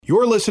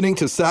You're listening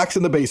to Sox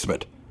in the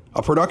Basement,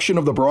 a production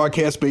of the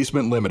Broadcast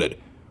Basement Limited,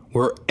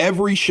 where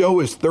every show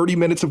is 30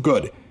 minutes of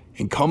good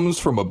and comes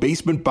from a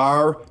basement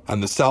bar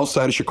on the south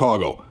side of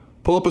Chicago.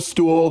 Pull up a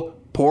stool,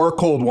 pour a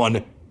cold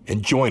one,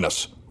 and join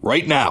us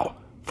right now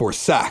for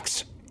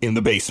Sox in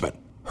the Basement.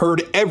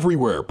 Heard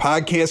everywhere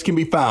podcasts can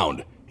be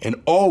found, and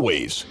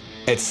always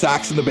at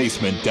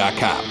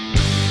soxinthebasement.com.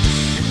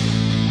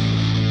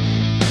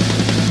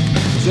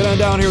 Sit on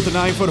down here at the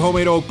 9-foot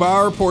homemade oak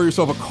bar, pour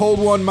yourself a cold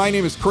one. My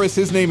name is Chris,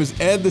 his name is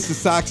Ed, this is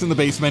Sox in the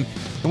Basement,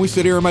 and we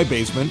sit here in my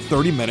basement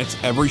 30 minutes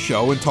every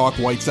show and talk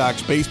White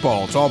Sox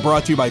baseball. It's all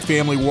brought to you by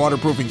Family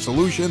Waterproofing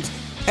Solutions,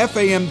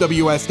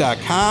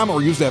 FAMWS.com,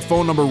 or use that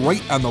phone number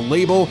right on the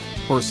label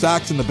for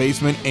Sox in the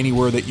Basement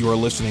anywhere that you are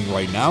listening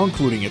right now,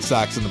 including at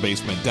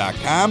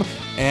soxinthebasement.com.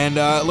 And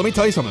let me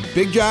tell you something,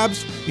 big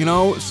jobs,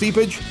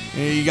 seepage,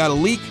 you got a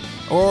leak,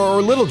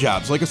 or little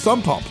jobs like a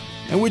sump pump.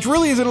 And which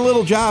really isn't a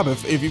little job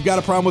if you've got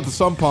a problem with the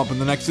sump pump and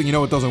the next thing you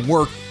know it doesn't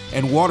work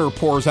and water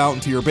pours out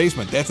into your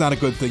basement. That's not a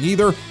good thing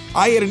either.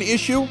 I had an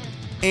issue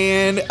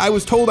and I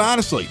was told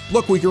honestly,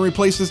 look, we can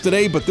replace this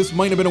today, but this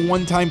might have been a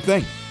one-time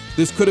thing.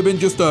 This could have been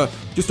just a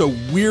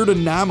weird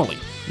anomaly.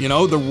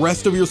 The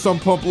rest of your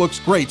sump pump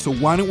looks great, so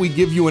why don't we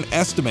give you an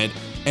estimate,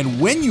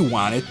 and when you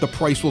want it, the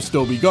price will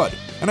still be good.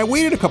 And I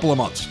waited a couple of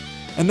months.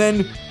 And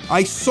then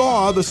I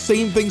saw the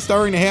same thing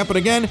starting to happen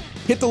again,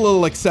 hit the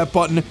little accept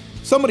button.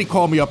 Somebody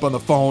called me up on the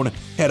phone,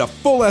 had a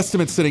full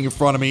estimate sitting in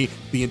front of me.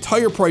 The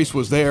entire price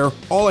was there.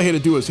 All I had to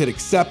do was hit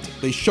accept.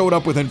 They showed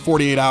up within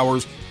 48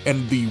 hours,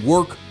 and the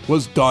work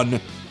was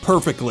done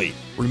perfectly.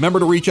 Remember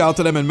to reach out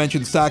to them and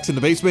mention Sox in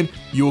the Basement.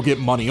 You will get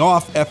money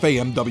off,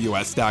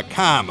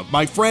 FAMWS.com.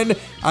 My friend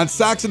on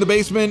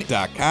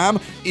SoxInTheBasement.com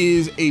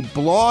is a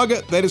blog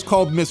that is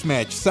called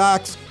Mismatched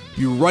Sox.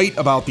 You write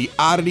about the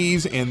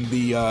oddities and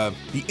the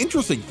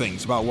interesting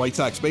things about White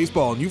Sox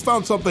baseball, and you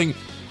found something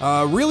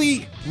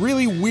really,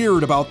 really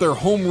weird about their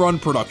home run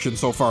production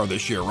so far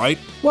this year, right?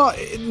 Well,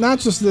 not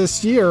just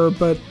this year,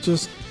 but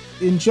just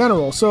in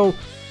general. So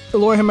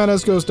Eloy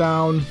Jimenez goes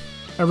down.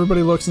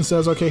 Everybody looks and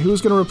says, okay, who's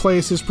going to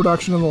replace his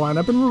production in the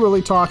lineup? And we're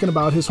really talking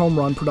about his home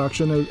run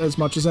production as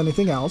much as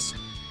anything else.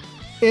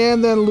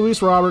 And then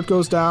Luis Robert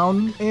goes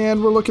down,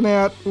 and we're looking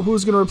at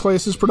who's going to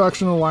replace his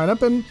production in the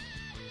lineup. And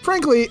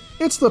frankly,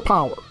 it's the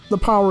power. The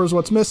power is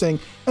what's missing.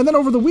 And then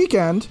over the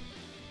weekend,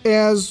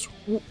 as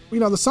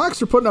the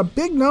Sox are putting up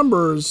big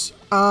numbers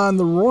on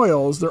the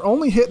Royals. They're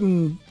only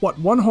hitting,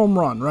 one home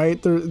run,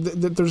 right? They're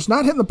just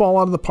not hitting the ball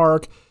out of the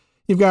park.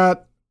 You've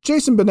got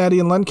Jason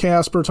Benetti and Len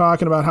Casper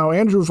talking about how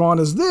Andrew Vaughn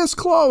is this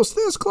close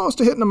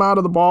to hitting him out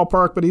of the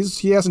ballpark, but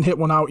he hasn't hit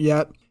one out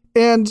yet.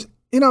 And,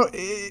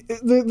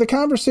 the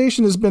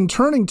conversation has been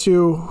turning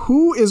to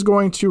who is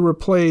going to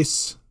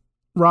replace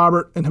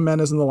Robert and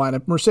Jimenez in the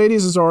lineup.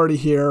 Mercedes is already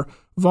here.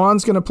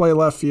 Vaughn's going to play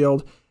left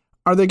field.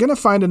 Are they going to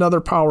find another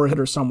power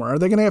hitter somewhere? Are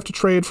they going to have to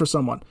trade for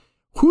someone?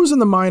 Who's in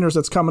the minors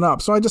that's coming up?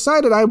 So I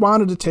decided I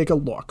wanted to take a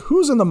look.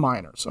 Who's in the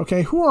minors?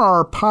 Okay, who are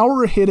our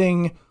power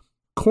hitting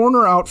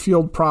corner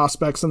outfield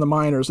prospects in the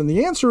minors? And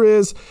the answer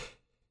is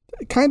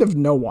kind of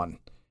no one.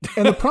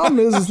 And the problem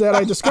is that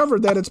I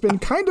discovered that it's been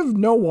kind of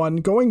no one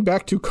going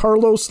back to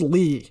Carlos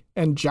Lee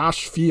and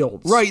Josh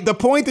Fields. Right. The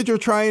point that you're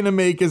trying to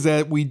make is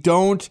that we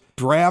don't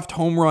draft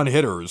home run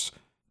hitters.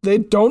 They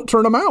don't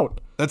turn them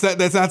out.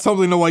 That's not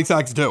something the White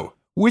Sox do.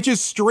 Which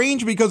is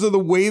strange because of the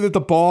way that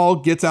the ball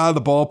gets out of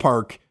the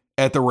ballpark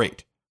at the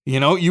rate.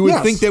 You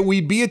would think that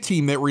we'd be a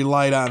team that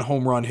relied on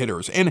home run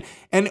hitters. And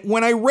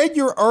when I read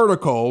your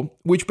article,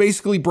 which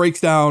basically breaks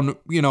down,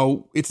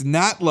 it's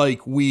not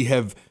like we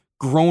have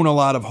grown a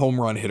lot of home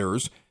run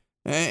hitters.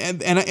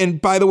 And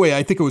by the way,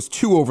 I think it was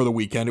 2 over the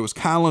weekend. It was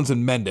Collins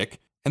and Mendick.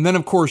 And then,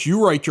 of course,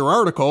 you write your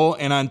article,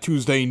 and on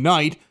Tuesday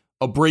night,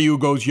 Abreu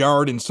goes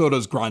yard and so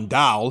does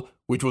Grandal,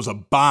 which was a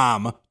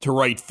bomb to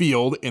right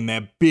field in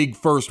that big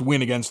first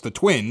win against the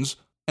Twins.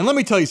 And let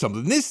me tell you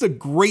something. This is a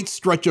great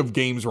stretch of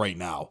games right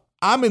now.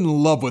 I'm in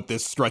love with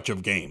this stretch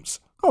of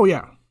games. Oh,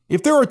 yeah.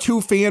 If there are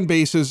 2 fan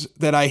bases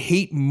that I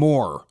hate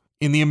more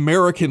in the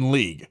American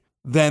League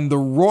than the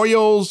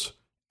Royals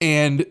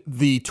and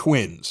the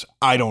Twins,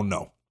 I don't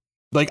know.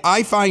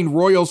 I find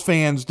Royals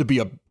fans to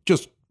be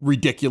just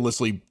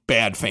ridiculously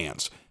bad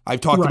fans. I've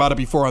talked about it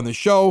before on the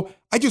show.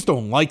 I just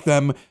don't like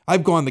them.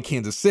 I've gone to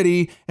Kansas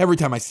City. Every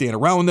time I stand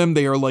around them,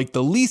 they are like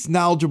the least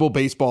knowledgeable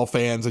baseball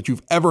fans that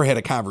you've ever had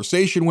a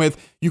conversation with.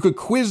 You could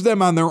quiz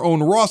them on their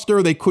own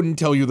roster. They couldn't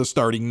tell you the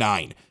starting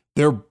 9.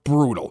 They're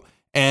brutal.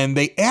 And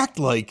they act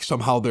like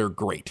somehow they're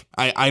great.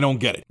 I don't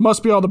get it.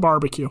 Must be all the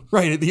barbecue.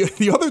 Right.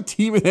 The other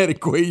team in that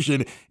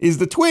equation is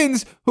the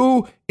Twins,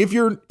 who, if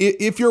you're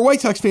a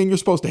White Sox fan, you're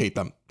supposed to hate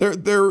them.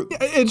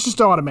 It's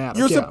just automatic.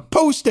 You're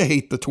supposed to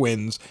hate the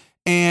Twins.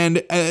 And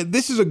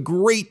this is a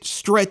great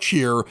stretch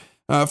here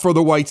for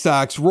the White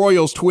Sox.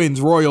 Royals,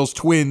 Twins.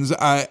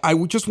 I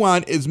would just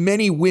want as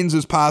many wins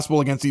as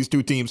possible against these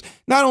two teams,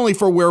 not only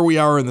for where we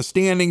are in the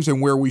standings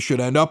and where we should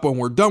end up when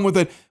we're done with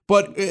it,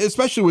 but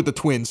especially with the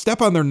Twins.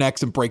 Step on their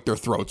necks and break their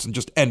throats and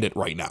just end it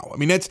right now. I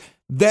mean,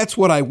 that's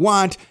what I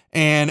want.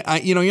 And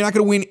you're not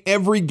going to win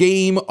every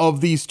game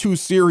of these two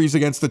series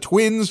against the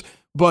Twins,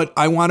 but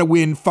I want to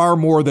win far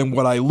more than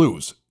what I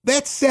lose.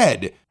 That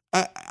said,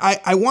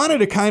 I wanted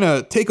to kind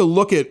of take a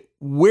look at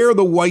where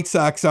the White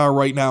Sox are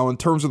right now in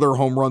terms of their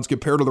home runs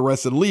compared to the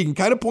rest of the league and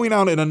kind of point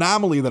out an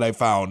anomaly that I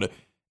found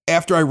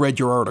after I read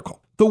your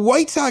article. The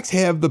White Sox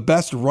have the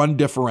best run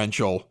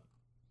differential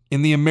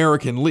in the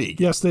American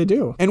League. Yes, they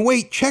do. And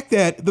wait, check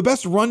that. The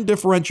best run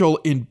differential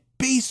in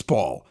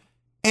baseball.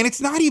 And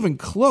it's not even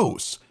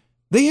close.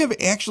 They have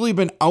actually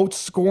been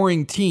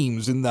outscoring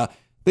teams in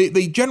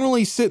they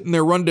generally sit in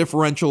their run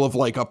differential of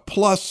like a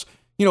plus,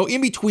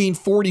 in between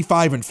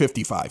 45 and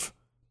 55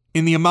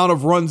 in the amount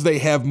of runs they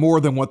have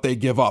more than what they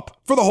give up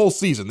for the whole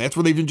season. That's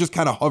where they've been just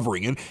kind of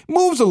hovering and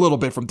moves a little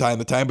bit from time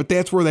to time, but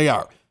that's where they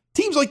are.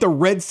 Teams like the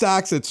Red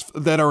Sox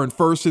that are in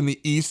first in the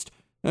East,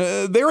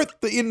 they're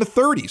in the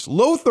 30s,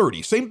 low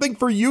 30s. Same thing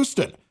for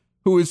Houston,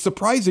 who is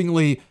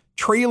surprisingly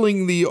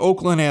trailing the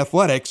Oakland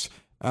Athletics.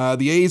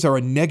 The A's are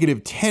a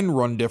negative 10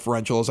 run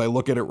differential as I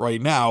look at it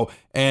right now.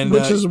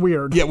 Which is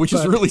weird. Yeah, which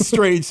is really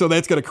strange. So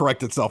that's going to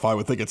correct itself, I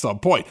would think, at some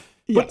point.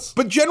 Yes.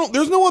 But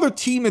there's no other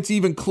team that's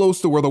even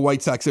close to where the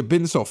White Sox have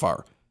been so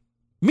far.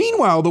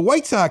 Meanwhile, the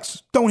White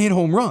Sox don't hit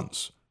home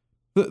runs.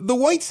 The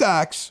White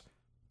Sox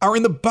are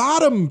in the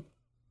bottom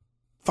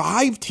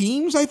 5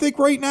 teams, I think,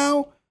 right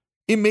now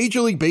in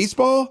Major League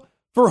Baseball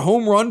for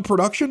home run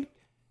production.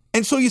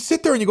 And so you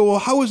sit there and you go, well,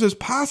 how is this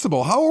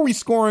possible? How are we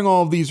scoring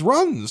all of these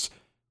runs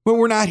when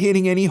we're not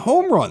hitting any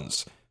home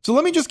runs? So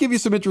let me just give you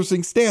some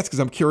interesting stats because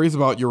I'm curious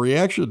about your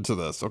reaction to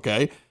this,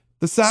 okay?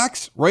 The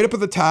Sox, right up at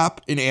the top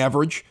in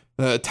average,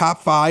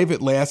 top 5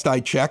 at last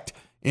I checked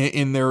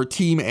in their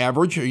team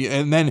average,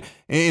 and then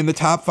in the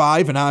top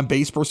 5 in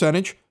on-base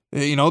percentage.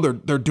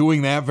 They're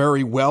doing that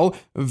very well.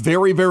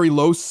 Very, very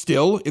low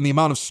still in the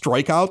amount of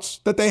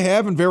strikeouts that they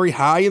have, and very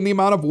high in the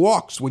amount of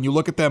walks when you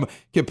look at them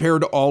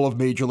compared to all of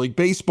Major League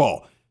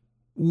Baseball.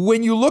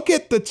 When you look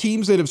at the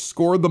teams that have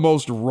scored the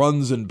most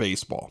runs in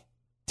baseball,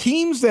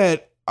 teams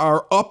that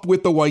are up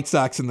with the White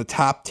Sox in the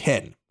top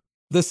 10,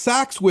 the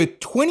Sox with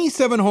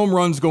 27 home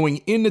runs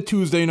going into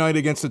Tuesday night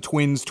against the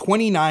Twins,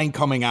 29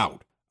 coming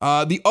out.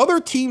 The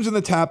other teams in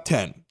the top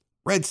 10,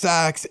 Red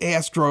Sox,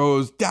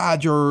 Astros,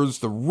 Dodgers,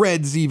 the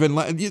Reds even,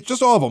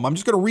 just all of them. I'm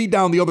just going to read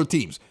down the other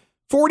teams.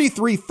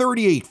 43,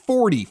 38,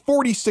 40,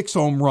 46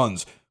 home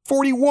runs,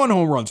 41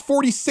 home runs,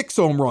 46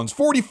 home runs,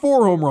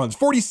 44 home runs,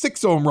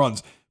 46 home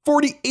runs,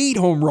 48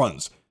 home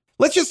runs.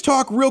 Let's just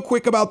talk real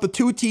quick about the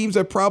two teams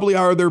that probably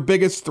are their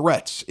biggest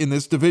threats in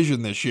this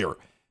division this year.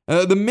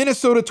 The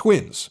Minnesota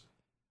Twins.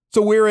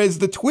 So whereas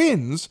the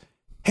Twins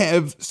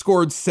have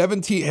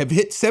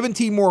hit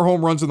 17 more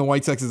home runs than the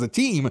White Sox as a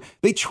team,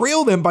 they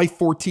trail them by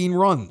 14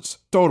 runs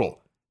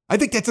total. I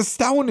think that's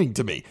astounding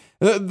to me.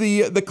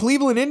 The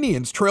Cleveland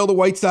Indians trail the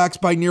White Sox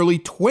by nearly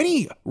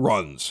 20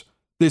 runs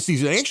this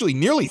season, actually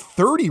nearly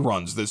 30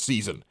 runs this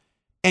season.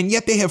 And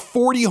yet they have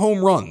 40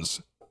 home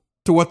runs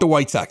to what the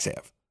White Sox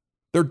have.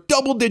 They're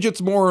double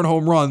digits more in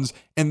home runs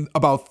and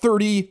about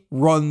 30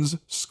 runs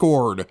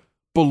scored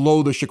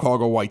below the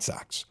Chicago White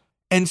Sox.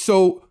 And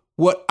so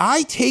what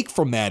I take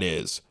from that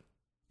is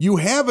you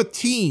have a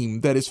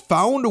team that has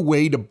found a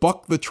way to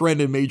buck the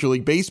trend in Major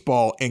League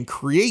Baseball and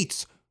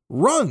creates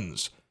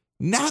runs,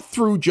 not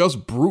through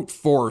just brute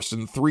force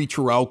and 3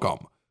 true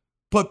outcome,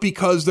 but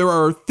because there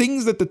are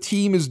things that the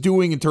team is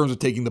doing in terms of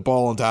taking the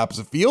ball into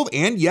opposite field.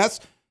 And yes,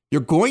 you're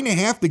going to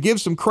have to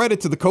give some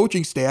credit to the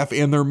coaching staff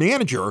and their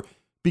manager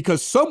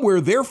because somewhere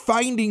they're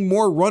finding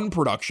more run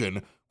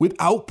production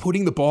without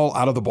putting the ball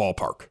out of the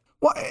ballpark.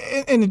 Well,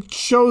 and it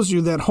shows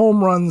you that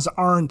home runs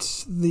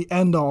aren't the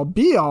end-all,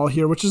 be-all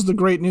here, which is the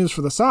great news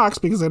for the Sox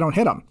because they don't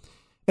hit them.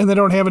 And they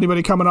don't have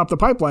anybody coming up the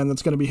pipeline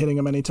that's going to be hitting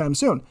them anytime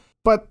soon.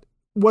 But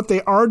what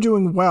they are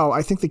doing well,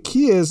 I think the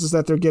key is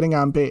that they're getting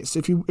on base.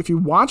 If you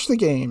watch the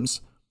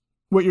games,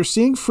 what you're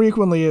seeing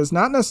frequently is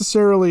not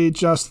necessarily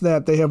just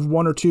that they have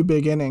 1 or 2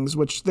 big innings,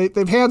 which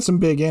they've had some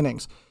big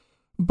innings.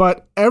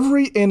 But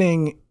every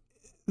inning,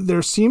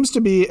 there seems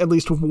to be at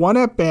least one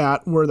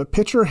at-bat where the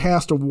pitcher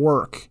has to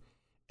work.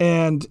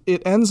 And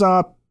it ends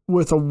up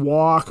with a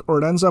walk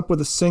or it ends up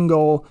with a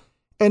single.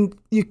 And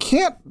you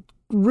can't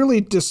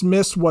really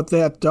dismiss what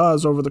that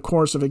does over the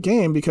course of a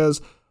game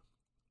because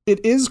it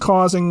is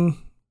causing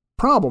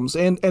problems.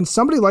 And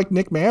somebody like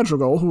Nick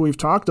Madrigal, who we've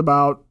talked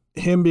about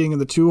him being in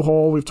the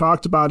 2-hole, we've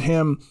talked about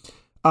him,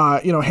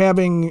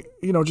 having,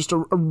 just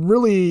a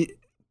really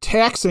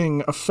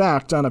taxing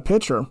effect on a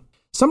pitcher.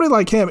 Somebody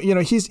like him,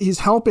 he's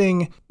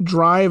helping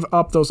drive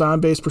up those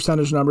on-base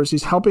percentage numbers.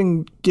 He's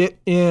helping get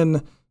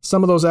in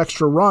some of those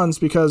extra runs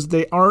because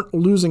they aren't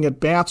losing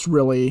at bats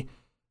really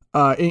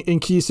in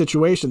key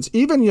situations.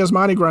 Even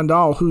Yasmani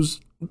Grandal,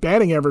 whose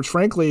batting average,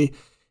 frankly,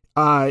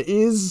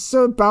 is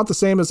about the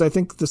same as I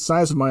think the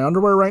size of my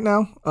underwear right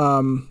now.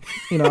 I'm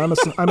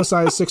a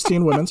size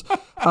 16 women's.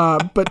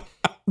 But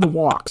the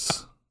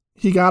walks,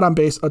 he got on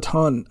base a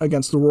ton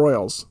against the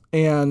Royals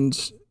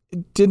and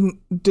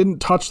didn't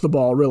touch the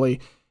ball really.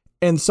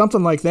 And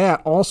something like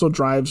that also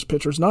drives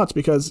pitchers nuts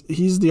because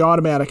he's the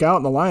automatic out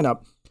in the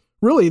lineup.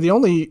 Really, the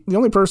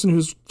only person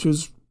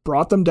who's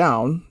brought them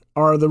down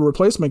are the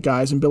replacement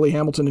guys in Billy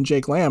Hamilton and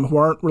Jake Lamb, who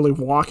aren't really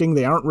walking,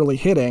 they aren't really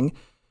hitting.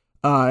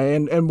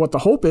 And what the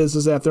hope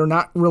is that they're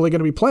not really going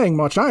to be playing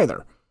much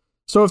either.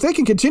 So if they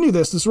can continue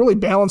this really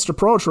balanced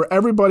approach where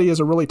everybody is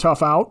a really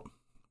tough out,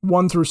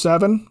 1 through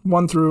 7,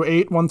 1 through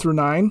 8, 1 through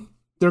 9,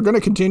 they're going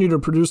to continue to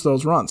produce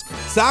those runs.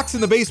 Sox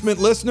in the Basement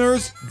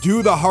listeners,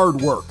 do the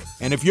hard work.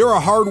 And if you're a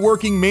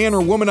hard-working man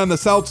or woman on the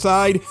South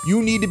Side,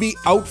 you need to be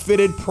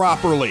outfitted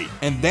properly.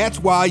 And that's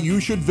why you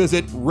should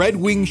visit Red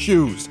Wing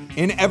Shoes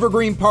in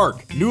Evergreen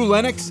Park, New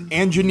Lenox,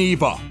 and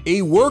Geneva.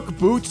 A work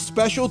boots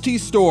specialty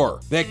store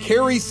that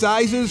carries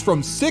sizes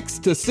from 6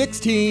 to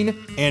 16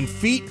 and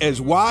feet as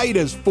wide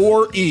as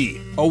 4E.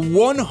 A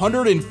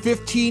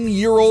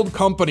 115-year-old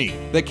company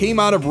that came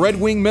out of Red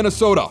Wing,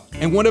 Minnesota.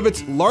 And one of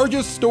its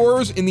largest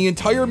stores in the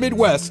entire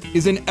Midwest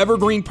is in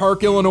Evergreen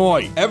Park,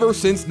 Illinois, ever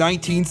since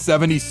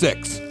 1976.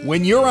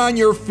 When you're on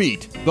your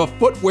feet, the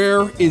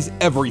footwear is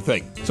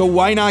everything. So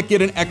why not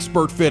get an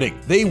expert fitting?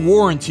 They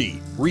warranty,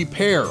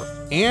 repair,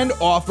 and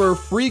offer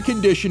free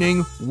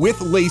conditioning with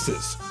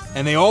laces.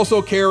 And they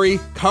also carry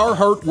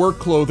Carhartt work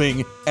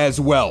clothing as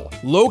well.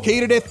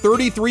 Located at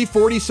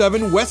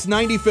 3347 West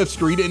 95th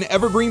Street in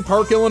Evergreen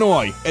Park,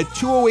 Illinois, at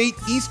 208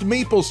 East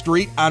Maple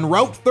Street on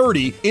Route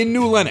 30 in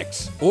New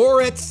Lenox,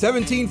 or at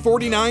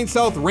 1749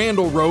 South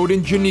Randall Road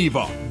in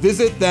Geneva.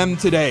 Visit them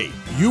today.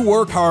 You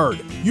work hard.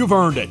 You've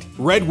earned it.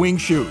 Red Wing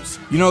Shoes.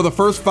 You know, the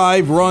first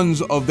 5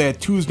 runs of that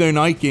Tuesday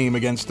night game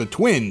against the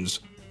Twins,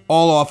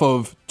 all off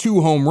of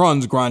 2 home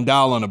runs,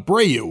 Grandal and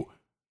Abreu.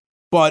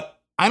 But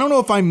I don't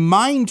know if I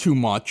mind too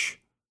much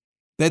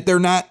that they're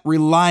not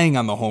relying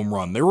on the home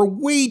run. There were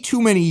way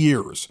too many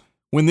years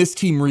when this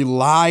team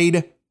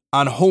relied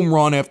on home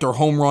run after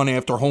home run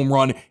after home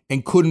run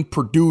and couldn't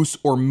produce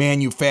or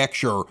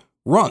manufacture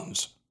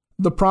runs.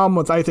 The problem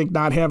with, I think,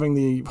 not having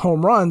the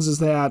home runs is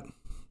that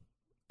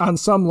on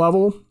some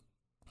level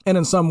and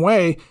in some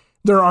way,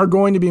 there are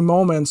going to be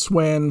moments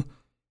when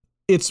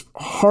it's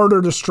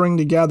harder to string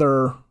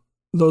together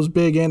those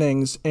big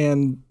innings,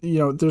 and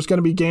there's going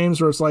to be games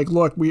where it's like,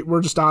 look,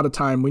 we're just out of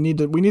time. We need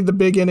the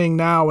big inning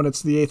now, and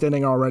it's the 8th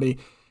inning already.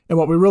 And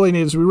what we really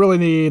need is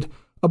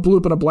a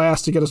bloop and a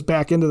blast to get us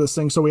back into this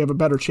thing, so we have a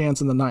better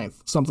chance in the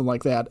 9th, something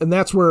like that. And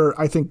that's where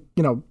I think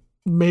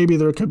maybe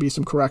there could be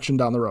some correction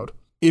down the road.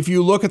 If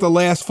you look at the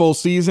last full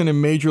season in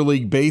Major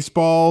League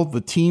Baseball, the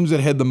teams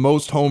that had the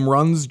most home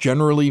runs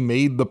generally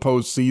made the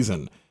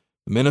postseason.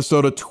 The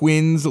Minnesota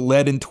Twins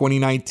led in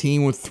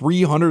 2019 with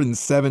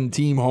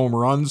 317 home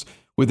runs,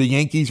 with the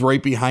Yankees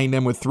right behind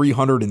them with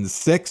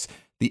 306.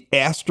 The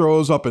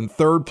Astros up in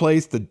 3rd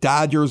place, the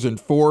Dodgers in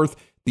 4th,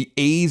 the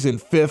A's in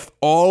 5th.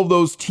 All of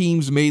those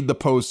teams made the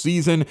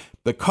postseason.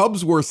 The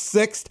Cubs were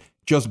 6th,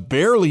 just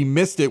barely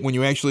missed it when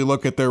you actually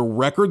look at their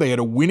record. They had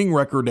a winning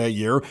record that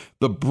year.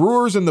 The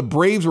Brewers and the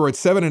Braves were at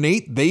 7 and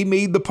 8. They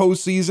made the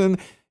postseason.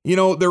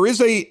 There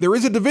is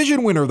a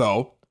division winner,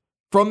 though,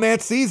 from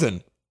that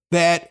season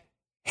that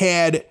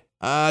had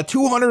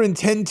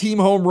 210 team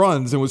home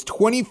runs and was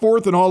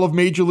 24th in all of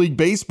Major League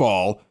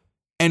Baseball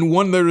and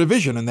won their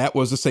division, and that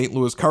was the St.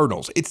 Louis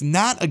Cardinals. It's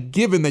not a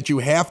given that you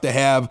have to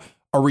have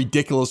a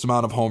ridiculous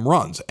amount of home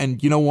runs.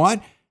 And you know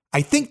what?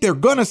 I think they're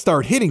going to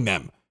start hitting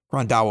them.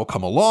 Grandal will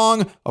come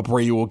along.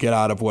 Abreu will get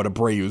out of what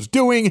Abreu is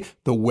doing.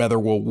 The weather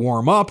will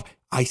warm up.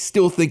 I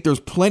still think there's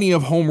plenty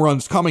of home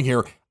runs coming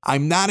here.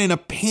 I'm not in a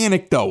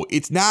panic, though.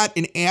 It's not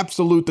an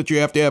absolute that you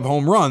have to have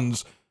home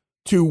runs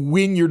to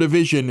win your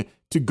division,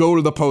 to go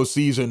to the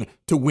postseason,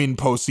 to win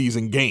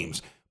postseason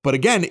games. But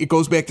again, it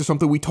goes back to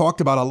something we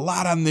talked about a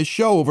lot on this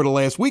show over the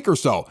last week or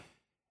so.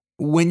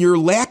 When you're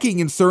lacking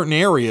in certain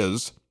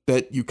areas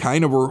that you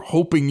kind of were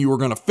hoping you were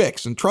going to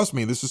fix, and trust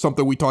me, this is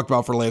something we talked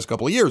about for the last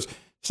couple of years,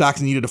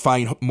 Sox needed to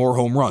find more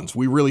home runs.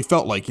 We really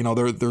felt like,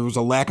 there was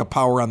a lack of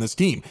power on this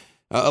team.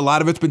 A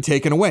lot of it's been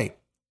taken away.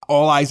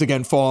 All eyes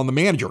again fall on the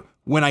manager.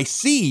 When I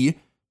see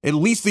at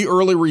least the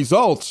early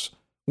results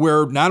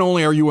where not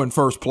only are you in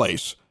first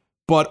place,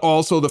 but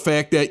also the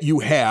fact that you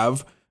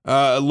have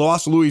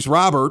lost Luis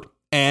Robert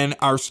and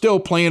are still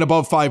playing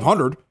above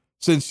 500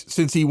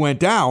 since he went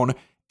down,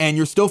 and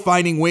you're still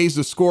finding ways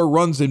to score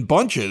runs in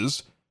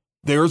bunches,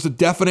 there's a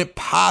definite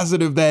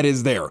positive that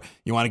is there.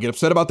 You want to get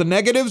upset about the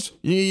negatives?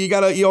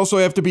 You also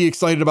have to be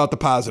excited about the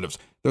positives.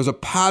 There's a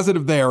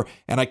positive there,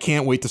 and I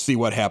can't wait to see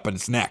what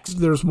happens next.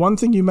 There's one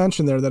thing you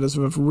mentioned there that is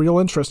of real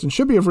interest and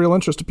should be of real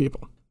interest to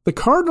people. The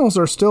Cardinals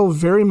are still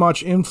very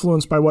much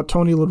influenced by what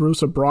Tony La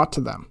Russa brought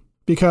to them,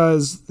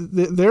 because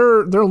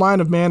their line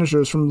of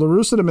managers, from La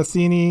Russa to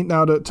Matheny,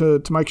 now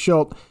to Mike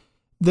Shildt,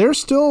 they're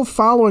still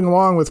following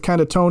along with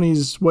kind of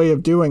Tony's way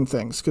of doing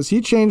things, because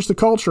he changed the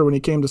culture when he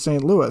came to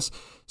St. Louis.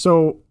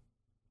 So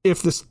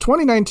if this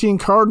 2019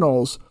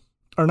 Cardinals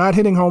are not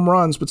hitting home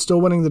runs but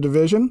still winning the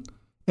division,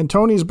 and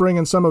Tony's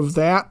bringing some of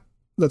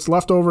that's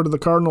left over to the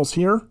Cardinals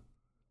here,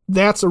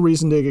 that's a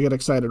reason to get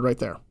excited right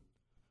there.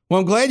 Well,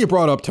 I'm glad you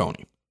brought up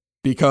Tony,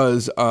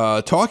 because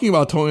talking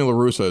about Tony La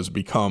Russa has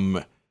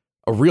become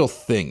a real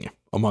thing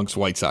amongst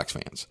White Sox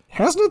fans.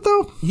 Hasn't it,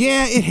 though?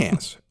 Yeah, it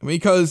has.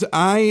 Because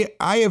I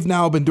have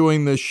now been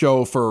doing this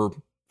show for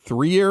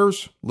 3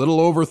 years,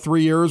 little over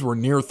 3 years. We're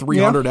near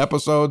 300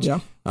 episodes.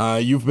 Yeah.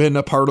 You've been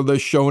a part of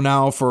this show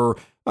now for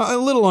a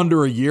little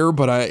under a year,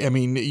 but I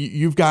mean,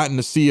 you've gotten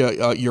to see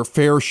your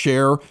fair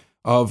share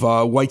of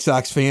White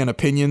Sox fan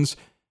opinions.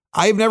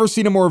 I've never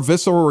seen a more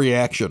visceral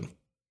reaction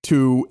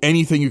to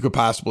anything you could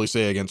possibly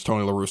say against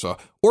Tony La Russa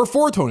or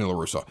for Tony La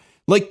Russa.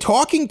 Like,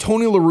 talking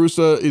Tony La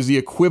Russa is the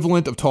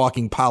equivalent of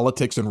talking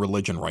politics and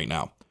religion right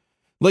now.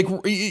 Like,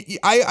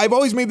 I've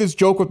always made this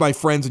joke with my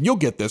friends, and you'll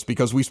get this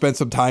because we spent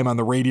some time on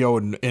the radio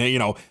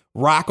and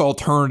rock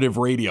alternative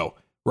radio,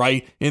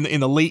 right?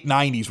 In the late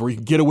 90s, where you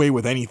could get away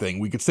with anything.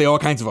 We could say all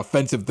kinds of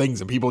offensive things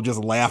and people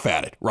just laugh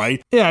at it,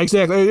 right? Yeah,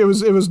 exactly. It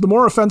was the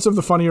more offensive,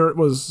 the funnier it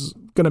was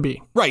going to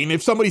be. Right. And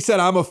if somebody said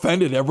I'm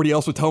offended, everybody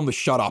else would tell them to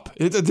shut up.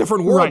 It's a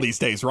different world these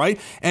days, right?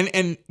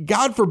 And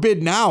God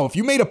forbid now, if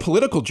you made a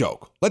political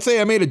joke, let's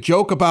say I made a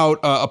joke about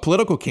a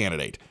political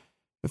candidate,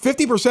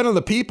 50% of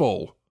the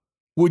people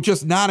would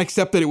just not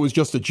accept that it was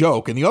just a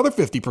joke. And the other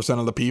 50%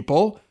 of the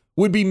people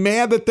would be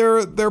mad that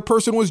their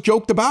person was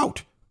joked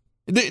about.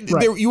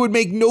 You would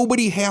make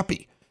nobody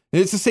happy.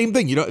 And it's the same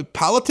thing,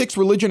 politics,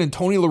 religion, and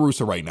Tony La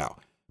Russa right now.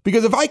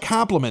 Because if I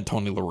compliment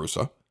Tony La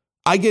Russa,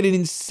 I get an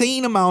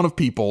insane amount of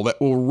people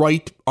that will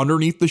write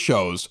underneath the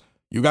shows,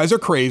 "You guys are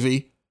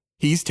crazy.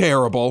 He's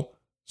terrible.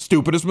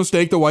 Stupidest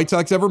mistake the White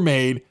Sox ever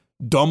made.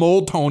 Dumb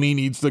old Tony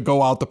needs to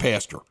go out the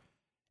pasture."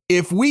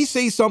 If we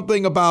say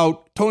something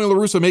about Tony La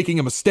Russa making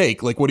a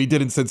mistake, like what he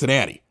did in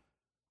Cincinnati,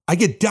 I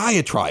get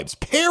diatribes,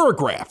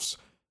 paragraphs,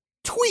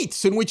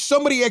 tweets in which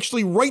somebody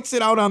actually writes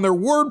it out on their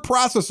word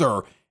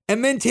processor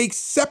and then takes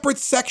separate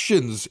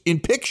sections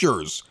in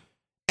pictures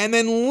and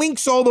then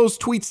links all those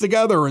tweets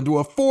together into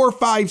a 4,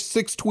 5,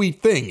 6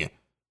 tweet thing,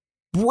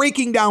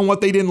 breaking down what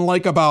they didn't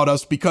like about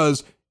us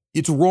because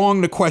it's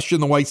wrong to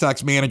question the White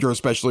Sox manager,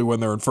 especially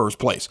when they're in first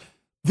place.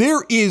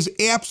 There is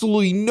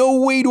absolutely no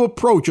way to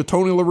approach a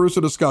Tony La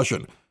Russa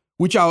discussion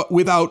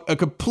without a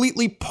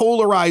completely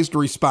polarized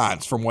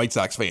response from White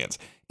Sox fans.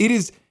 It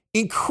is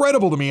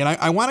incredible to me, and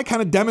I want to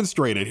kind of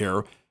demonstrate it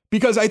here,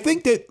 because I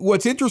think that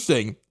what's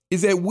interesting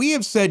is that we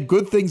have said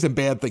good things and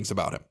bad things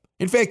about him.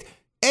 In fact,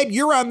 Ed,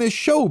 you're on this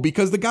show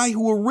because the guy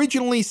who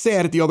originally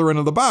sat at the other end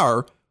of the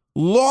bar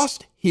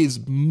lost his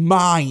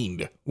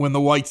mind when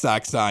the White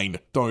Sox signed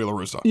Tony La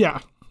Russa. Yeah.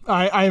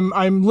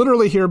 I'm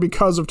literally here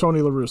because of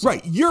Tony La Russa.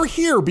 Right. You're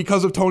here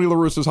because of Tony La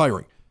Russa's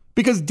hiring.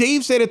 Because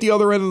Dave sat at the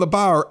other end of the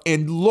bar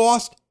and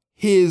lost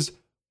his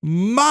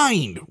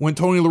mind when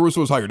Tony La Russa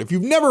was hired. If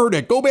you've never heard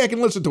it, go back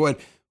and listen to it.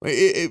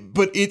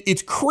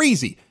 It's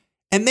crazy.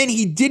 And then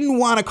he didn't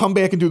want to come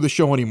back and do the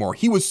show anymore.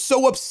 He was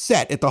so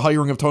upset at the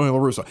hiring of Tony La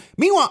Russa.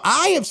 Meanwhile,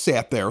 I have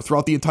sat there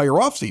throughout the entire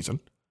offseason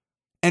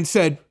and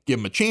said, give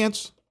him a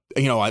chance.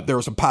 There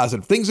are some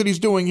positive things that he's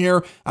doing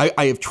here.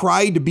 I have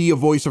tried to be a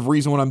voice of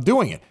reason when I'm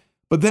doing it.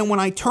 But then when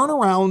I turn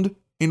around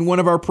in one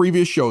of our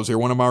previous shows here,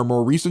 one of our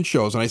more recent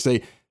shows, and I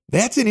say,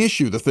 that's an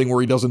issue, the thing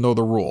where he doesn't know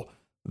the rule.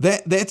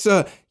 That's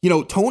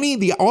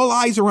Tony, all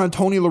eyes are on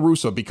Tony La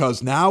Russa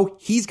because now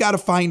he's got to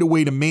find a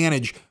way to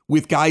manage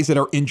with guys that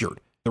are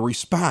injured. The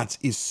response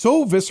is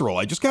so visceral.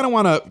 I just kind of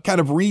want to kind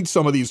of read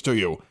some of these to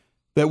you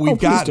that we've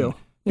gotten.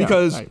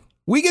 Because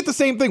we get the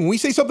same thing. When we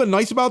say something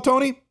nice about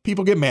Tony,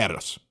 people get mad at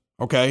us.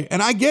 Okay.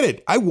 And I get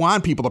it. I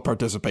want people to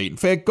participate. In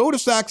fact, go to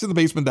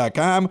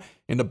SoxInTheBasement.com.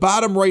 In the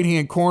bottom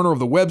right-hand corner of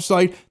the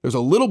website, there's a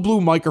little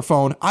blue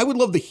microphone. I would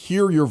love to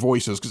hear your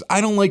voices because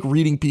I don't like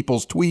reading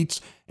people's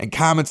tweets and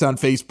comments on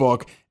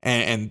Facebook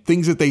and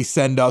things that they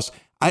send us.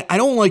 I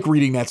don't like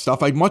reading that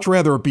stuff. I'd much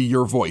rather it be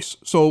your voice.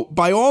 So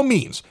by all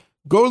means,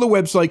 go to the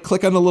website,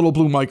 click on the little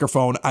blue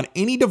microphone on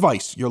any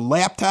device, your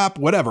laptop,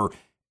 whatever,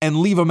 and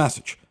leave a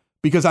message.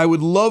 Because I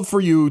would love for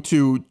you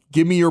to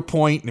give me your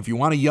point, and if you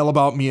want to yell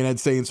about me and Ed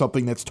saying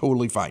something, that's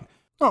totally fine.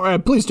 Oh,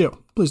 please do.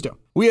 Please do.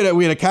 We had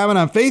a comment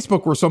on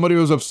Facebook where somebody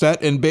was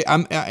upset, and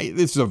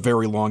this is a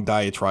very long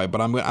diatribe,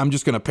 but I'm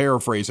just going to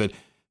paraphrase it,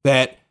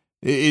 that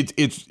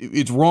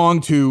it's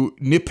wrong to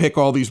nitpick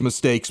all these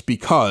mistakes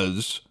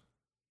because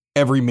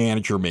every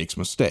manager makes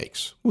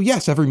mistakes. Well,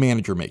 yes, every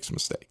manager makes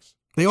mistakes.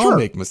 They all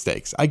make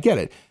mistakes. I get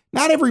it.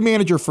 Not every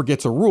manager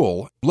forgets a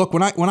rule. Look,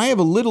 when I have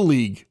a little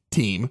league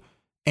team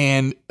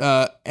and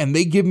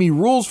they give me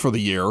rules for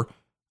the year,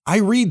 I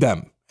read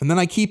them. And then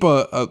I keep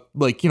all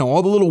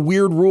the little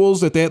weird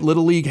rules that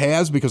little league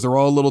has because they're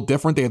all a little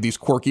different. They have these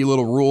quirky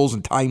little rules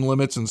and time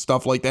limits and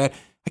stuff like that.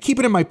 I keep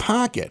it in my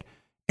pocket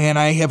and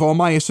I have all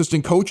my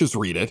assistant coaches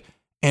read it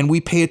and we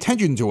pay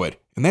attention to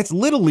it. And that's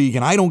little league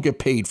and I don't get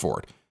paid for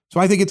it. So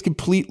I think it's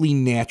completely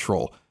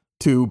natural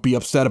to be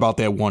upset about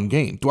that one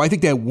game. Do I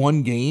think that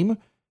one game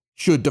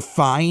should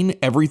define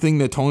everything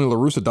that Tony La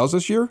Russa does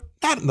this year?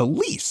 Not in the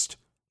least.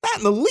 Not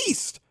in the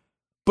least.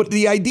 But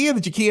the idea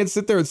that you can't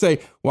sit there and say,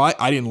 well,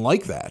 I didn't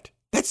like that.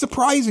 That's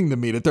surprising to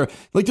me that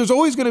there's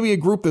always going to be a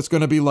group that's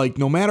going to be like,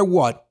 no matter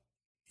what,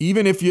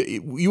 even if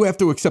you have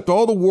to accept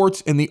all the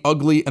warts and the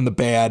ugly and the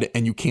bad,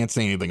 and you can't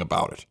say anything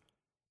about it.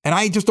 And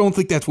I just don't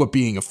think that's what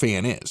being a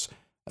fan is.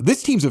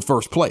 This team's in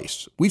first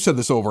place. We've said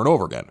this over and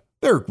over again.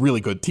 They're a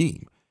really good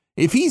team.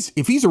 If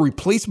he's a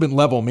replacement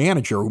level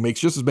manager who makes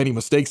just as many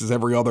mistakes as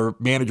every other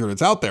manager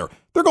that's out there,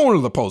 they're going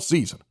to the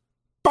postseason.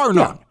 Bar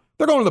none. Yeah.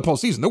 They're going to the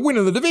postseason. They're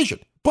winning the division.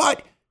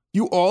 But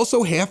you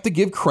also have to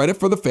give credit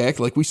for the fact,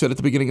 like we said at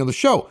the beginning of the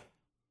show,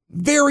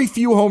 very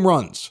few home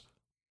runs.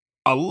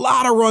 A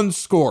lot of runs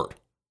scored.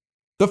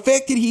 The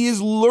fact that he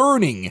is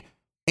learning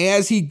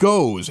as he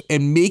goes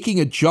and making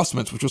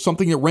adjustments, which was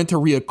something that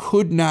Renteria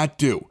could not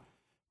do.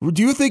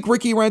 Do you think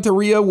Ricky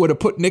Renteria would have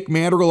put Nick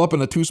Madrigal up in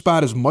the 2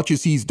 spot as much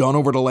as he's done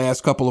over the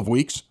last couple of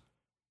weeks?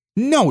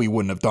 No, he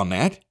wouldn't have done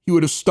that. He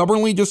would have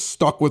stubbornly just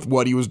stuck with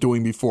what he was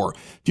doing before.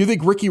 Do you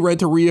think Ricky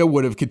Renteria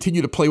would have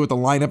continued to play with the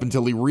lineup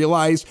until he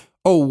realized,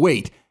 oh,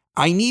 wait,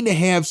 I need to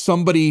have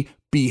somebody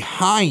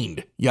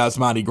behind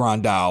Yasmani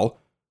Grandal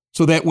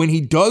so that when he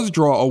does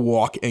draw a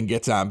walk and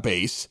gets on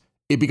base,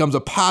 it becomes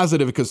a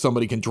positive because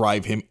somebody can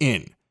drive him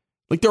in.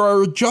 Like, there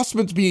are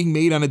adjustments being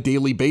made on a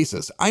daily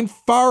basis. I'm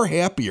far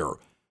happier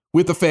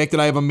with the fact that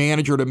I have a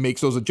manager that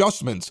makes those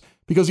adjustments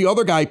because the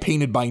other guy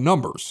painted by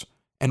numbers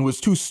and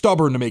was too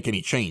stubborn to make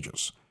any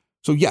changes.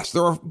 So yes,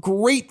 there are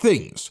great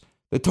things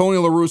that Tony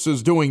La Russa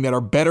is doing that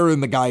are better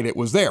than the guy that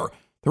was there.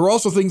 There are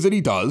also things that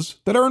he does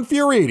that are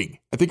infuriating.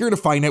 I think you're going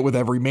to find that with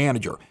every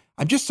manager.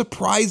 I'm just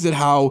surprised at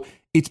how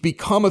it's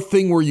become a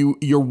thing where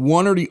you're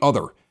one or the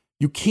other.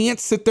 You can't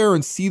sit there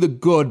and see the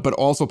good, but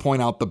also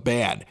point out the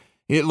bad.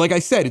 Like I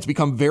said, it's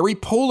become very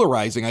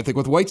polarizing, I think,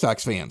 with White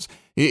Sox fans.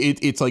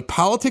 It's like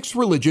politics,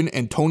 religion,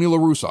 and Tony La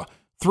Russa.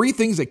 3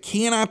 things that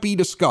cannot be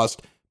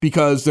discussed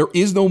because there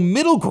is no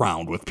middle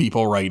ground with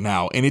people right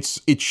now. And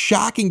it's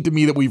shocking to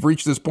me that we've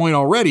reached this point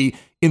already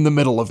in the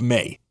middle of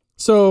May.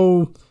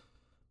 So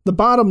the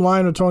bottom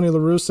line of Tony La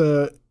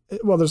Russa,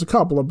 well, there's a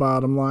couple of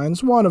bottom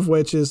lines. One of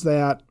which is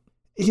that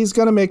he's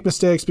going to make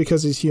mistakes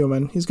because he's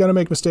human. He's going to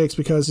make mistakes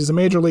because he's a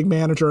major league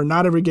manager and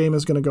not every game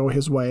is going to go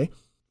his way.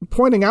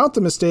 Pointing out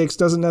the mistakes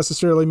doesn't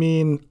necessarily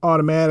mean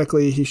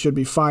automatically he should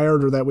be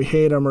fired or that we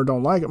hate him or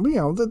don't like him. You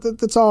know,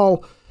 that's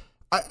all.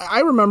 I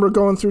remember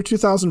going through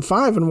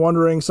 2005 and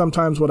wondering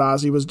sometimes what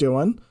Ozzie was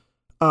doing.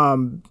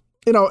 Remember,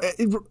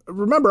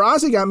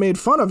 Ozzie got made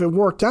fun of. It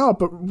worked out.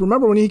 But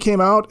remember when he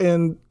came out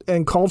and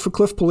called for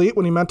Cliff Polite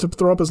when he meant to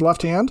throw up his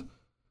left hand?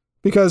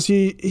 Because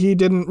he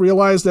didn't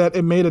realize that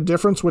it made a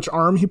difference which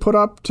arm he put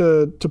up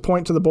to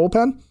point to the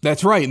bullpen?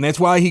 That's right. And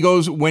that's why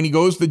when he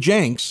goes to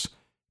Jenks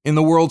in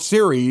the World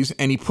Series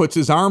and he puts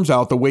his arms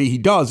out the way he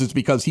does, it's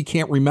because he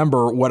can't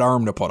remember what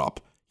arm to put up.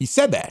 He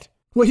said that.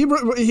 Well,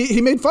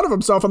 he made fun of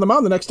himself on the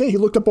mound the next day. He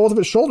looked at both of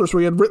his shoulders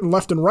where he had written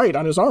left and right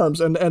on his arms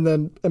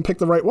and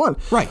picked the right one.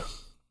 Right.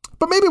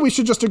 But maybe we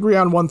should just agree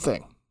on one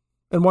thing,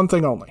 and one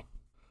thing only.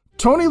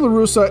 Tony La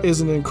Russa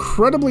is an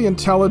incredibly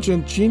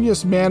intelligent,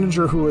 genius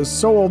manager who is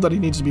so old that he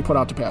needs to be put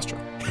out to pasture.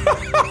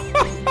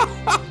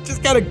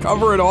 Just got to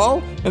cover it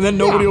all, and then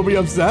nobody will be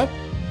upset?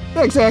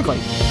 Yeah, exactly.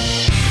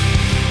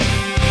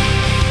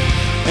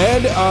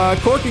 Ed,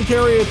 Cork and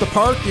Kerry at the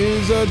park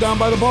is down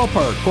by the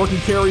ballpark. Cork and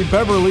Kerry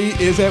Beverly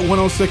is at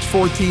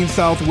 10614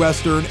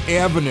 Southwestern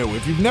Avenue.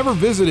 If you've never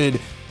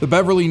visited the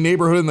Beverly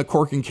neighborhood and the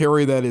Cork and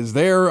Kerry that is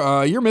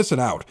there, you're missing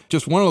out.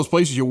 Just one of those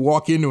places you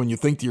walk into and you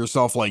think to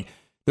yourself, like,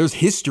 there's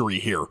history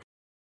here.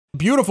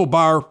 Beautiful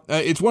bar.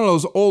 It's one of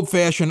those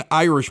old-fashioned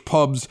Irish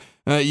pubs.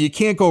 You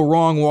can't go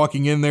wrong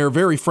walking in there.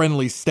 Very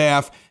friendly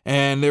staff,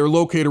 and they're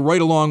located right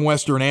along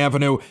Western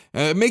Avenue.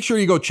 Make sure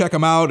you go check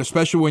them out,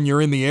 especially when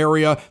you're in the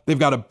area. They've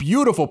got a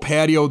beautiful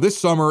patio. This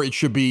summer, it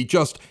should be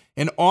just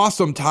an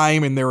awesome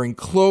time in their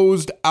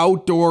enclosed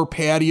outdoor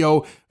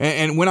patio.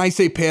 And when I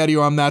say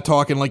patio, I'm not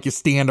talking like you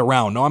stand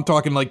around. No, I'm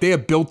talking like they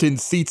have built-in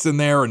seats in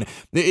there, and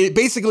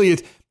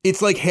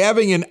it's like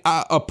having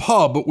a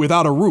pub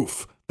without a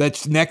roof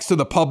that's next to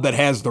the pub that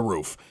has the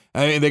roof.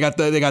 They got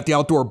the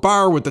outdoor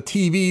bar with the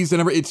TVs and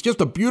everything. It's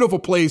just a beautiful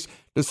place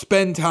to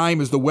spend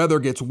time as the weather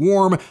gets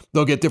warm.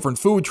 They'll get different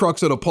food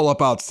trucks that'll pull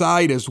up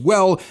outside as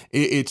well.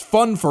 It's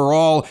fun for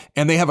all.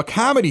 And they have a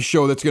comedy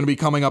show that's going to be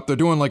coming up. They're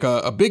doing like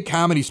a big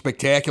comedy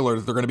spectacular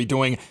that they're going to be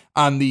doing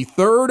on the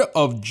 3rd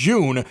of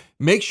June.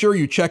 Make sure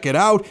you check it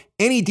out.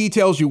 Any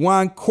details you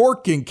want,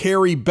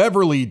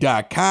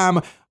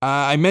 corkandkerrybeverly.com.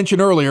 I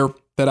mentioned earlier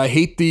that I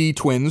hate the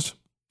Twins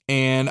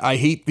and I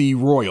hate the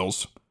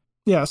Royals.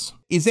 Yes.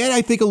 Is that,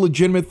 I think, a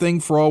legitimate thing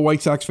for all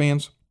White Sox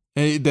fans?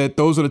 That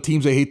those are the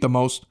teams I hate the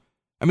most?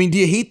 I mean, do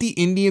you hate the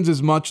Indians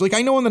as much? Like,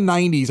 I know in the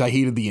 90s I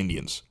hated the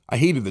Indians. I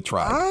hated the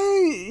Tribe.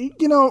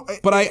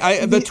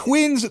 The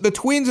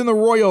Twins and the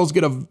Royals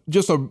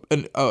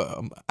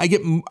I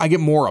get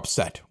more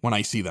upset when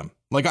I see them.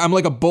 Like, I'm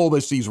like a bull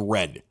that sees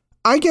red.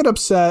 I get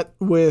upset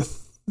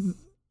with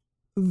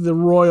the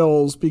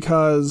Royals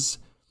because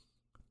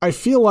I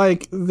feel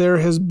like there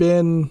has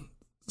been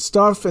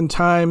stuff and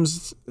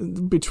times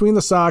between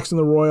the Sox and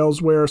the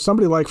Royals where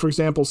somebody like, for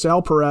example,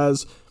 Sal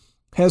Perez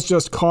has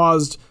just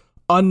caused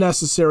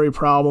unnecessary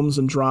problems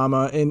and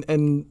drama.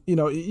 And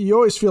you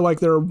always feel like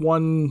they're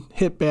one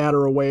hit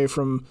batter away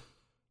from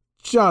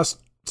just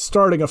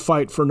starting a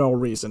fight for no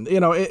reason.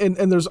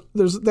 And there's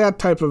that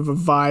type of a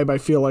vibe, I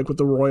feel like, with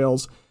the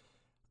Royals.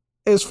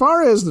 As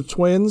far as the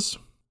Twins,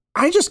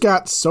 I just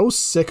got so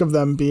sick of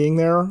them being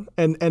there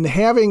and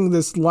having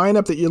this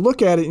lineup that you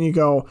look at it and you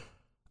go,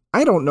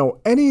 I don't know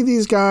any of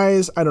these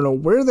guys. I don't know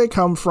where they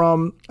come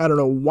from. I don't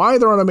know why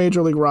they're on a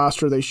major league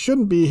roster. They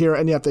shouldn't be here.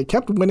 And yet they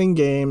kept winning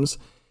games.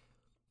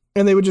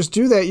 And they would just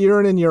do that year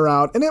in and year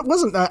out. And it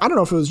wasn't, I don't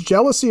know if it was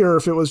jealousy or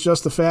if it was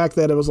just the fact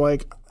that it was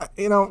like,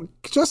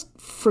 just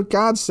for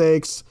God's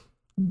sakes,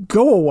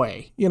 go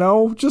away.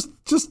 Just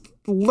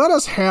let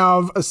us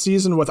have a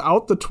season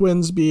without the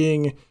Twins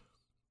being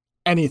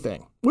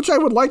anything, which I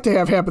would like to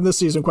have happen this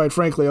season, quite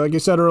frankly. Like you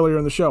said earlier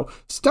in the show,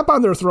 step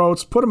on their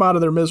throats, put them out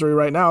of their misery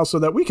right now so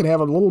that we can have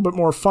a little bit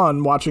more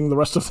fun watching the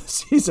rest of the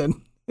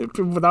season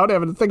without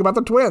having to think about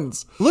the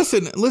Twins.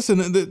 Listen,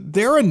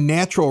 they're a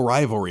natural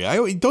rivalry.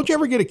 Don't you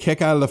ever get a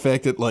kick out of the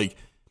fact that, like,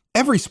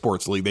 every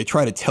sports league, they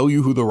try to tell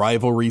you who the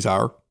rivalries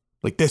are?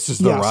 Like, this is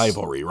the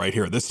rivalry right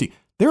here. This team,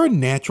 they're a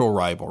natural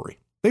rivalry.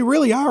 They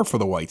really are for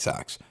the White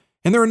Sox.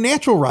 And they're a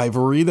natural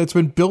rivalry that's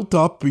been built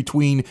up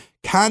between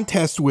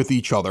contests with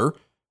each other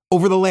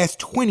over the last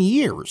 20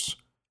 years.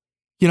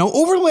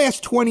 Over the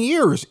last 20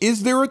 years,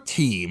 is there a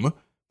team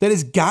that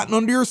has gotten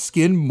under your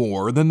skin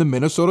more than the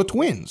Minnesota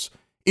Twins?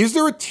 Is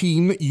there a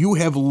team that you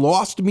have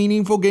lost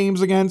meaningful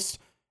games against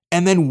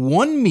and then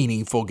won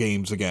meaningful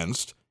games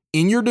against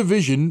in your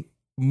division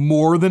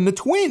more than the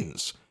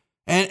Twins?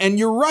 And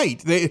you're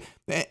right.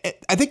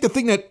 I think the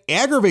thing that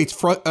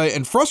aggravates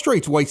and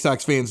frustrates White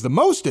Sox fans the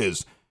most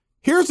is,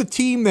 here's a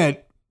team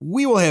that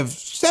we will have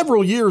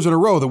several years in a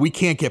row that we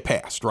can't get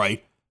past,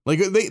 right? Like,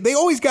 they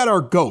always got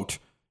our goat.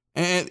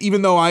 And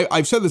even though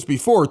I've said this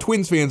before,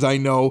 Twins fans I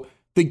know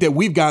think that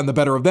we've gotten the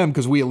better of them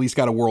because we at least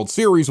got a World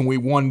Series and we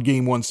won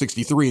Game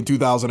 163 in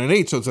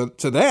 2008. So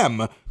to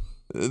them,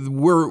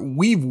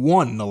 we've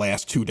won the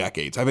last 2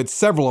 decades. I've had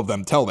several of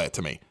them tell that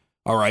to me.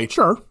 All right?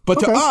 Sure. But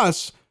to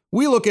us,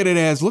 we look at it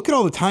as, look at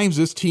all the times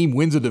this team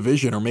wins a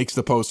division or makes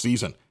the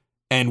postseason.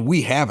 And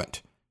we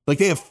haven't. Like,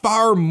 they have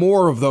far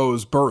more of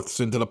those berths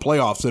into the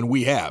playoffs than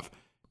we have.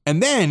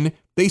 And then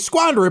they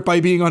squander it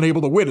by being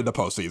unable to win in the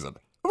postseason.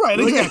 Right,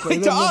 exactly.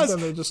 Like, to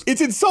us, it's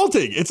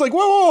insulting. It's like,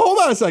 whoa, hold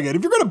on a second.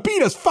 If you're going to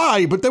beat us,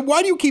 fine, but then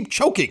why do you keep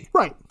choking?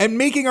 Right. And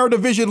making our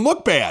division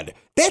look bad?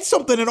 That's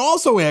something that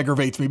also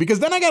aggravates me, because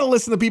then I got to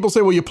listen to people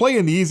say, well, you play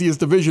in the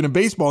easiest division in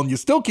baseball and you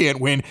still can't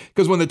win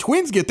because when the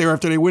Twins get there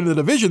after they win the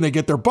division, they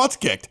get their butts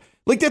kicked.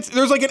 Like,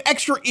 there's like an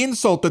extra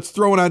insult that's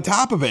thrown on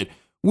top of it,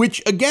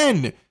 which,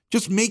 again,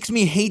 just makes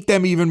me hate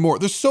them even more.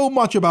 There's so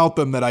much about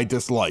them that I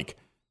dislike.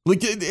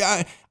 Like,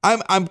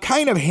 I'm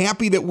kind of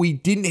happy that we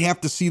didn't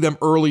have to see them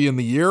early in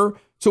the year,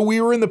 so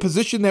we were in the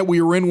position that we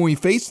were in when we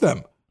faced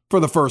them for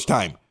the first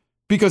time.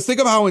 Because think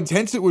of how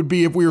intense it would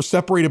be if we were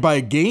separated by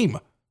a game,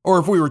 or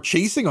if we were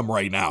chasing them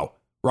right now,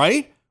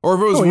 right? Or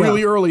if it was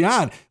really early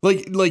on.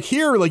 Like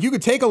here, like, you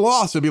could take a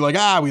loss and be like,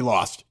 we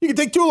lost. You could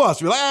take 2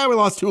 losses and be like, we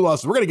lost 2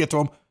 losses. We're going to get to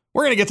them.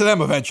 We're going to get to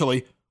them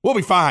eventually. We'll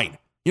be fine.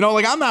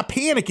 Like, I'm not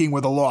panicking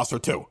with a loss or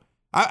 2.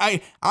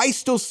 I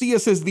still see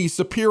us as the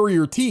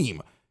superior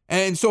team.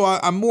 And so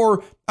I'm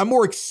more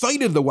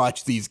excited to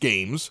watch these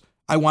games.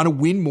 I want to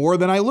win more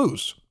than I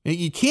lose.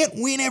 You can't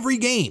win every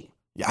game.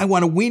 I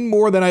want to win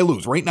more than I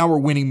lose. Right now, we're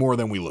winning more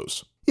than we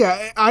lose.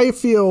 Yeah, I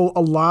feel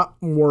a lot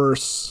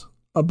worse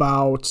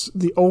about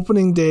the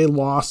opening day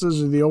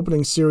losses or the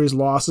opening series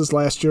losses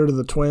last year to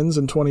the Twins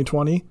in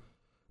 2020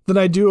 than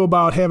I do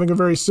about having a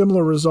very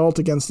similar result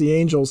against the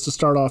Angels to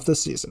start off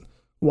this season.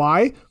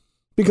 Why?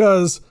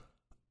 Because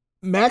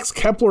Max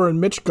Kepler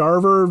and Mitch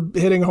Garver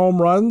hitting home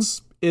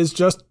runs is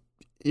just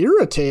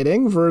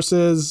irritating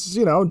versus,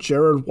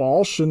 Jared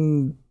Walsh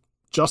and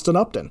Justin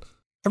Upton.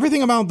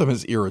 Everything about them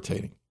is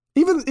irritating.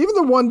 Even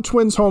the one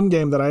Twins home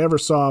game that I ever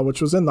saw, which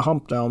was in the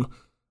Hump Dome,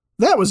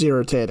 that was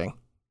irritating.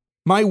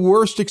 My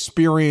worst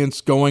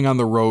experience going on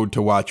the road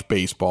to watch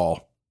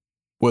baseball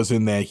was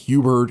in that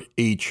Hubert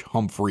H.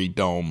 Humphrey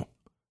Dome,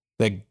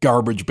 that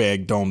garbage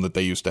bag dome that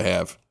they used to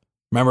have.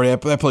 Remember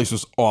that place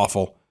was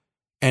awful.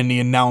 And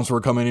the announcer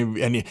were coming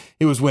in, and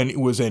it was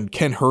when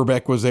Ken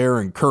Herbeck was there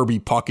and Kirby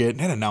Puckett. And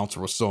that announcer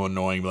was so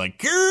annoying, like,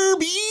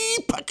 Kirby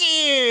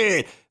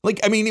Puckett. Like,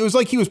 I mean, it was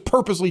like he was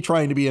purposely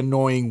trying to be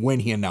annoying when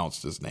he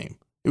announced his name.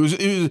 It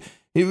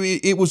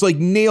was like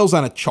nails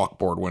on a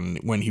chalkboard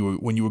when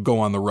you would go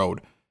on the road.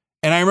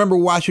 And I remember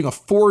watching a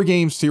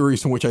 4-game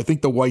series in which I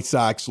think the White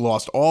Sox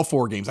lost all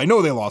 4 games. I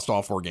know they lost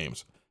all 4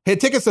 games. Had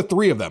tickets to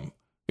 3 of them.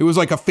 It was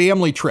like a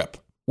family trip.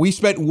 We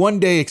spent one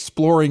day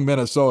exploring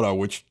Minnesota,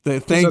 which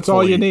thankfully... That's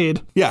all you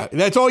need. Yeah,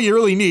 that's all you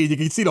really need. You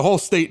can see the whole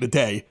state in a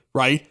day,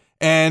 right?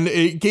 And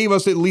it gave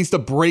us at least a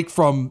break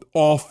from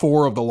all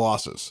 4 of the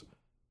losses.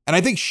 And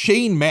I think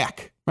Shane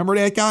Mack, remember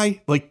that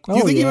guy? Like, do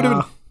you think he would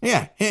have been...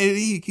 Yeah,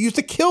 he used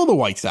to kill the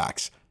White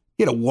Sox.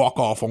 He had a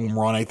walk-off home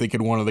run, I think,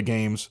 in one of the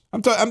games.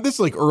 This is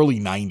like early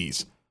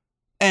 90s.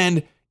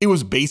 And it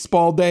was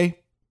baseball day.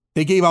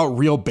 They gave out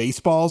real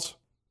baseballs.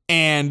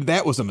 And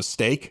that was a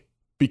mistake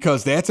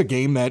because that's a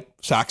game that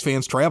Sox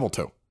fans travel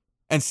to.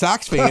 And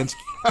Sox fans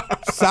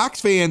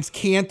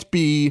can't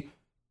be,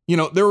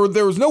 there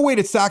was no way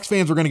that Sox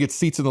fans were going to get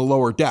seats in the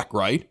lower deck,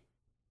 right?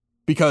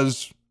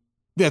 Because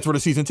that's where the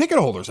season ticket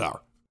holders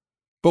are.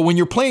 But when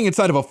you're playing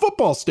inside of a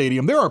football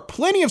stadium, there are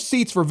plenty of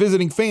seats for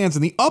visiting fans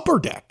in the upper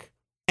deck.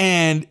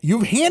 And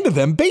you've handed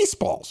them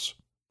baseballs.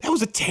 That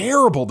was a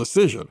terrible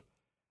decision.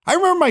 I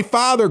remember my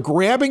father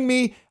grabbing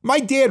me, my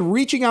dad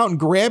reaching out and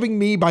grabbing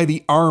me by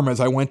the arm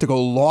as I went to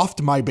go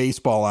loft my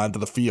baseball onto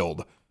the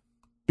field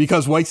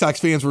because White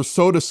Sox fans were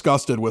so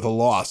disgusted with a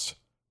loss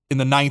in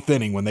the ninth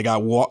inning when they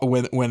got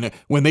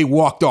when they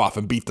walked off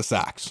and beat the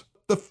Sox.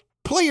 The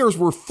players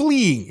were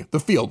fleeing the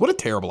field. What a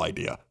terrible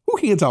idea.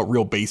 Who hands out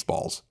real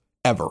baseballs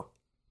ever?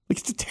 Like,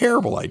 it's a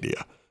terrible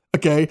idea.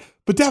 Okay,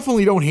 but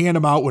definitely don't hand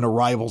them out when a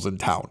rival's in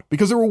town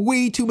because there were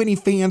way too many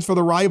fans for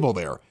the rival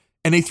there.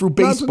 And they threw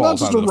baseballs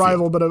not just onto a the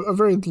rival, field. but a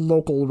very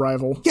local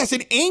rival. Yes,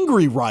 an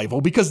angry rival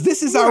because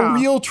this is our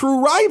real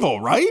true rival,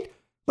 right?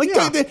 Like,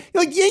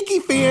 like Yankee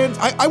fans,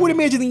 I would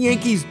imagine the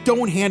Yankees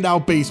don't hand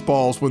out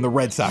baseballs when the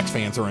Red Sox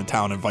fans are in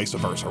town and vice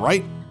versa,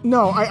 right?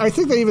 No, I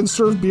think they even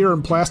serve beer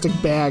in plastic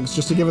bags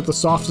just to give it the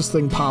softest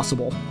thing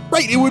possible.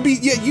 Right, it would be,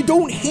 you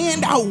don't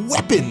hand out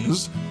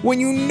weapons when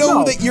you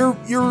know that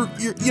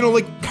you're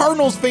like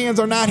Cardinals fans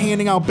are not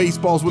handing out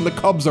baseballs when the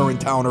Cubs are in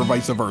town or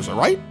vice versa,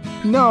 right?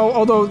 No,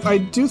 although I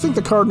do think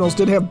the Cardinals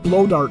did have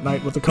blow dart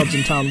night with the Cubs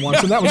in town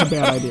once, and that was a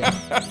bad idea.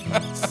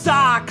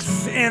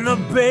 Sox in the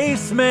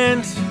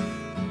basement.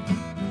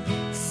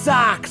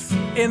 Sox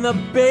in the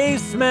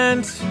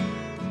basement.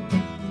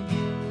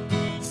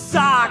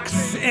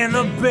 Sox in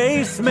the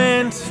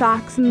basement.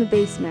 Sox in the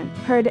Basement.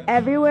 Heard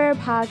everywhere a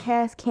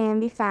podcast can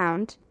be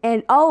found,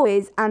 and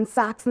always on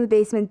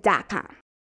soxinthebasement.com.